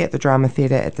 93 at the Drama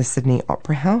Theatre at the Sydney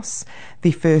Opera House.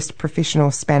 The first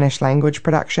professional Spanish language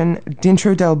production,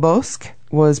 Dentro del Bosque,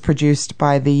 was produced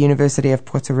by the University of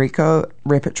Puerto Rico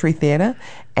Repertory Theatre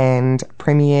and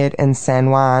premiered in San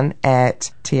Juan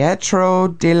at Teatro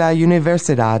de la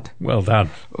Universidad. Well done.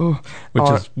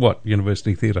 Which is what?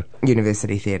 University Theatre?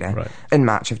 University Theatre. Right. In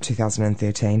March of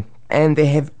 2013. And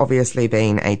there have obviously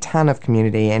been a ton of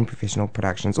community and professional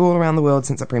productions all around the world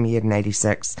since it premiered in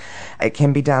 86. It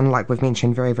can be done, like we've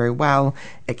mentioned, very, very well.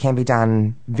 It can be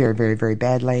done very, very, very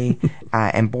badly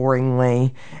and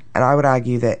boringly. And I would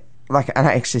argue that, and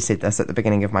I actually said this at the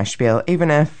beginning of my spiel,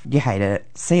 even if you hate it,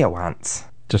 see it once.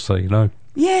 Just so you know.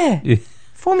 Yeah.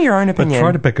 Form your own opinion. But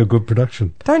try to pick a good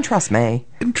production. Don't trust me.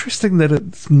 Interesting that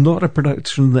it's not a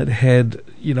production that had,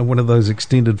 one of those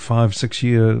extended 5-6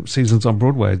 year seasons on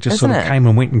Broadway. It just Isn't sort of came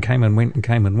and went and came and went and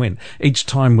came and went. Each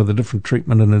time with a different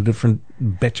treatment and a different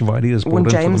batch of ideas brought into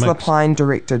the mix. James Lapine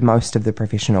directed most of the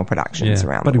professional productions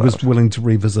around the world. But he was willing to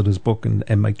revisit his book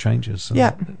and make changes.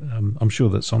 And, I'm sure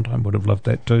that Sondheim would have loved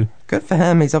that too. Good for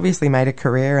him. He's obviously made a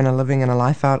career and a living and a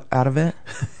life out of it.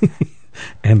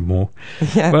 And more.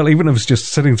 Yeah. Well, even if it's just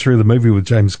sitting through the movie with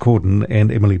James Corden and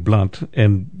Emily Blunt,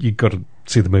 and you've got to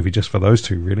see the movie just for those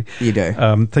two, really. You do.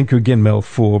 Thank you again, Mel,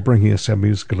 for bringing us our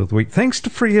musical of the week. Thanks to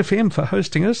Free FM for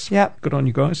hosting us. Yep. Good on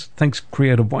you guys. Thanks,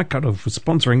 Creative Waikato, for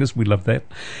sponsoring us. We love that.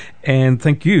 And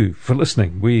thank you for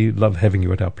listening. We love having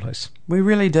you at our place. We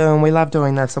really do, and we love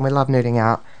doing this, and we love nerding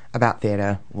out about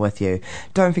theatre with you.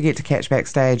 Don't forget to catch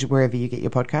Backstage wherever you get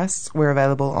your podcasts. We're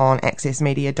available on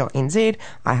accessmedia.nz,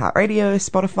 iHeartRadio,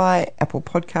 Spotify, Apple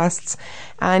Podcasts,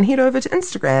 and head over to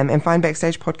Instagram and find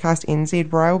Backstage Podcast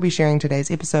NZ, where I will be sharing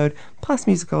today's episode plus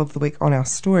musical of the week on our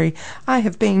story. I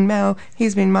have been Mel,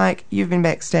 he's been Mike, you've been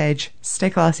Backstage. Stay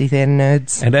classy, theatre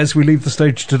nerds. And as we leave the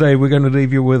stage today, we're going to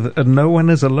leave you with No One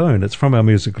Is Alone. It's from our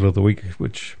musical of the week,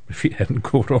 which, if you hadn't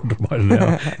caught on to by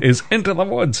now, is Into the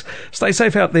Woods. Stay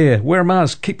safe out there. Wear a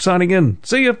mask. Keep signing in.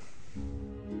 See ya.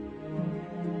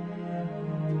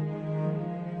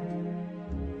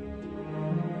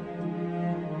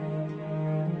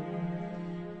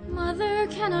 Mother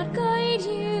cannot guide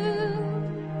you.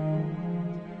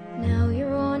 Now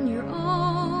you're on your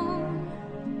own.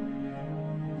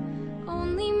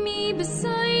 Only me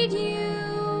beside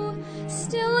you.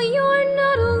 Still you're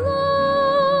not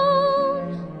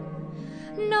alone.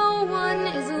 No one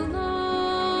is alone.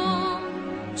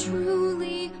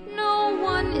 Truly, no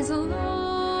one is alone.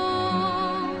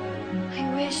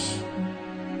 I wish.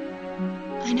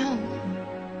 I know.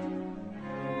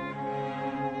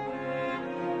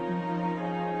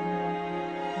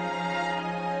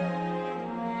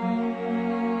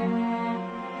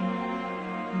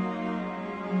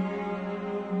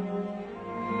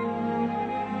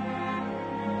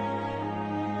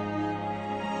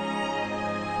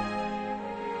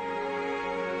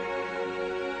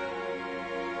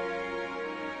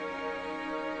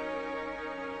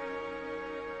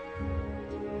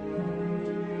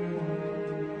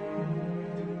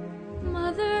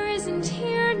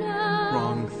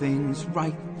 Things,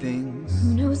 right things.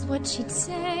 Who knows what she'd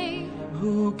say?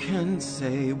 Who can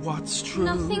say what's true?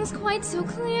 Nothing's quite so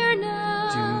clear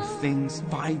now. Do things,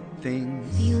 fight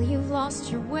things. Feel you've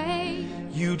lost your way.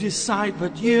 You decide,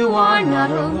 but you are not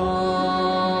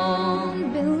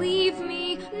alone. Believe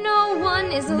me, no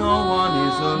one is alone. No one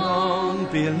is alone,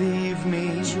 believe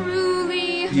me.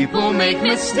 Truly, people make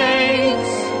mistakes.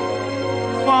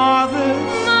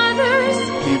 Fathers, mothers,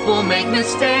 people make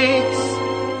mistakes.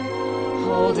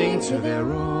 Holding to their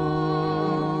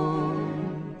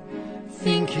own,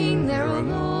 thinking they're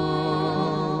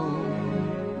alone.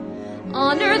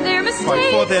 Honor their mistakes.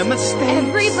 Fight for their mistakes.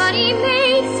 Everybody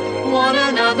makes one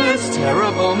another's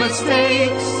terrible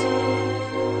mistakes.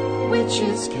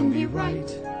 Witches can be right,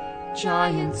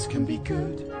 giants can be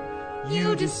good.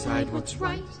 You decide what's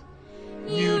right,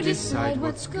 you decide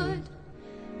what's good.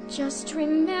 Just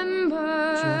remember.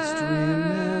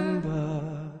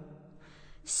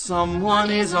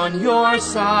 Someone is on your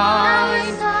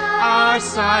side, our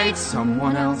side,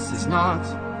 someone else is not.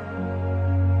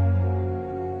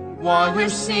 While you're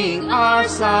seeing our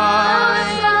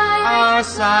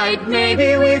side,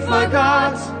 maybe we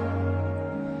forgot.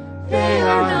 They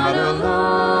are not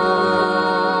alone.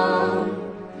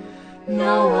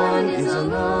 No one is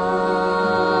alone.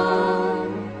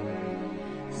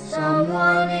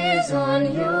 Someone is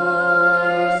on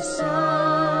your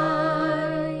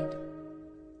side.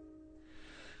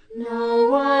 No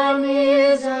one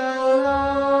is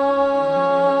alone.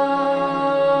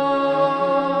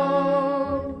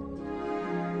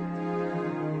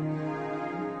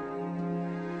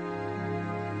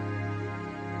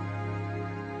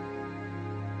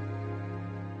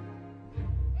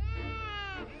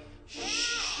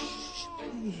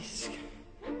 Please.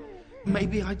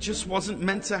 Maybe I just wasn't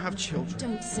meant to have children.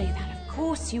 Don't say that. Of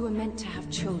course you were meant to have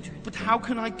children. But how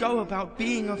can I go about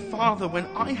being a father when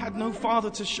I had no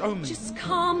father to show me? Just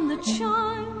calm the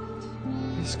child.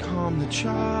 Just calm the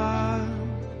child.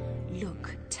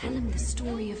 Look, tell him the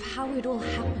story of how it all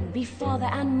happened. Be father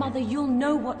and mother, you'll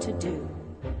know what to do.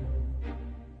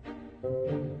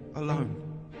 Alone.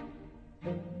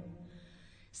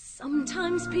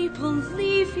 Sometimes people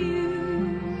leave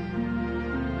you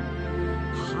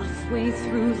halfway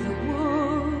through the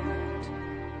wood.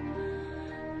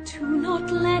 Do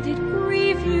not let it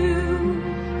grieve you.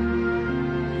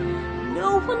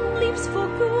 No one leaves for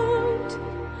good.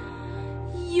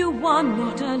 You are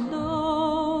not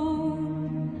alone.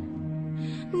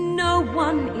 No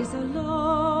one is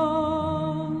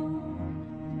alone.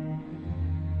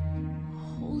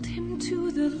 Hold him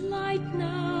to the light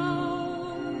now.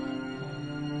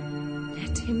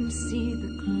 Let him see the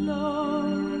glow.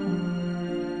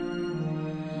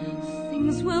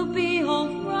 Things will be all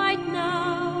right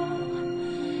now.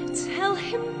 Tell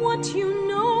him what you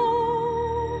know.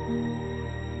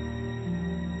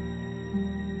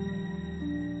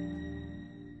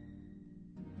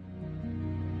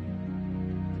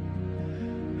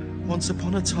 Once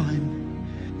upon a time,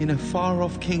 in a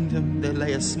far-off kingdom, there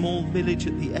lay a small village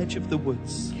at the edge of the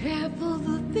woods. Careful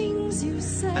the things you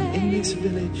say. And in this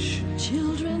village,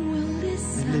 Children will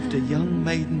listen. there lived a young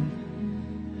maiden,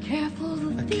 Careful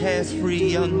the a things carefree you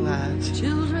do. young lad,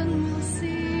 Children will see.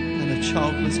 and a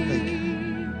childless baker.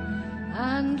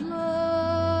 And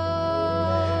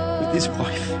love. With his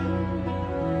wife,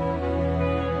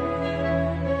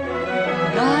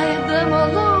 Guide them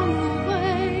along the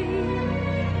way.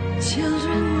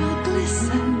 Children will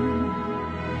glisten.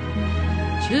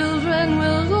 Children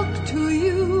will look to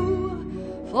you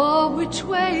for which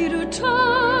way to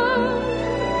turn,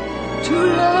 to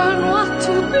learn what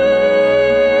to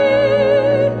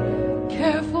be.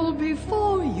 Careful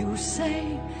before you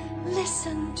say,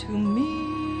 listen to me.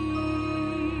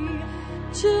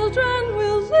 Children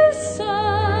will listen.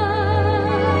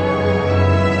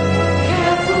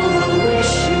 Careful the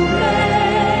wish you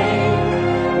make.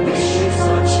 Wishes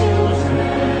for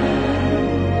children.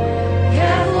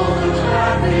 Careful the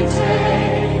path they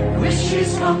take.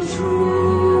 Wishes come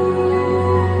true,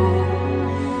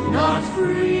 not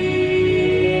free.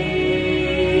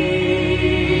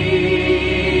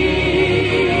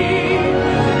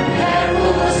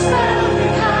 Careful the spell we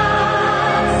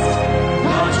cast,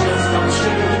 not just on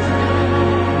children.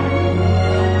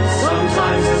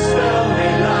 Sometimes the spell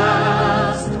may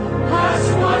last past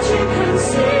what you can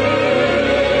see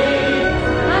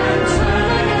and turn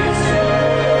against you.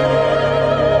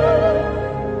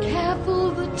 Careful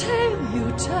the tale you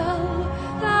tell,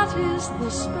 that is the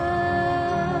spell.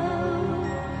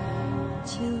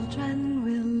 Children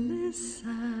will listen.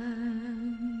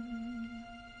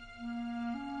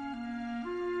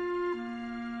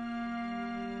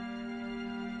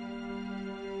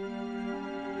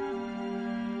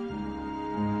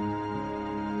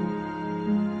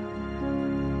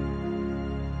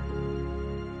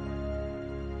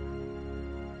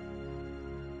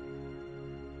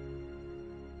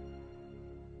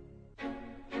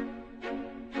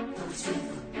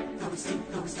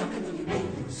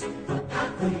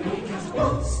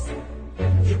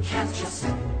 You can't just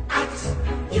act,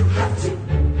 you have to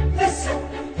listen.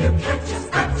 You can't just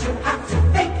act, you have to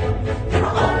think. There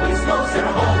are always wolves, there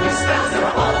are always spells, there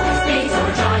are always bees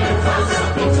or giant crows.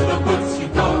 Into the woods you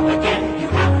go again, you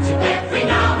have to every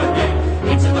now and then.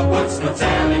 Into the woods, no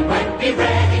telling when, be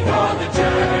ready for the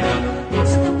journey.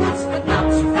 Into the woods, but not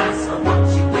too fast, or what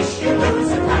you wish you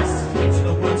lose at last. Into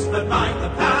the woods, but mind the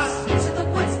past. Into the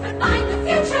woods, but mind the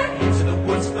future. Into the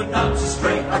woods, but not to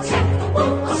stray or tempt the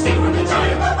wolf, or stay from the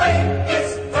giant away.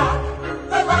 It's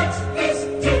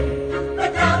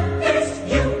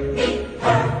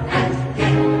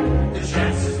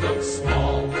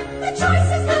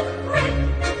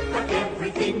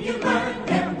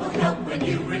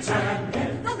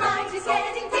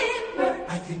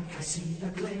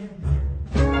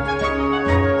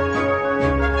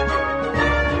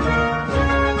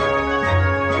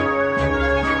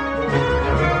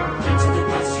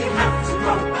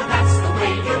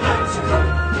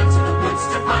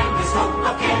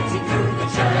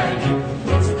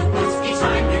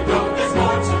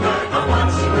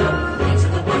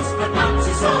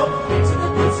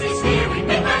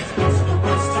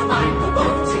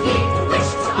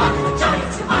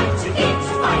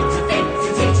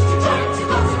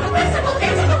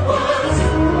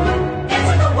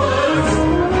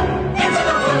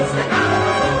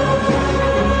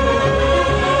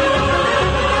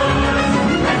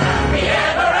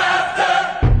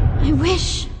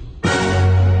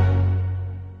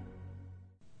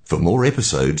For more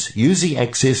episodes, use the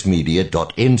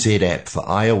accessmedia.nz app for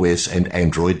iOS and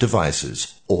Android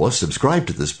devices, or subscribe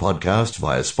to this podcast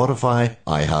via Spotify,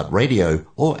 iHeartRadio,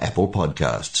 or Apple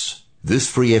Podcasts.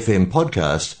 This Free FM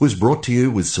podcast was brought to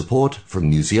you with support from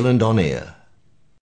New Zealand On Air.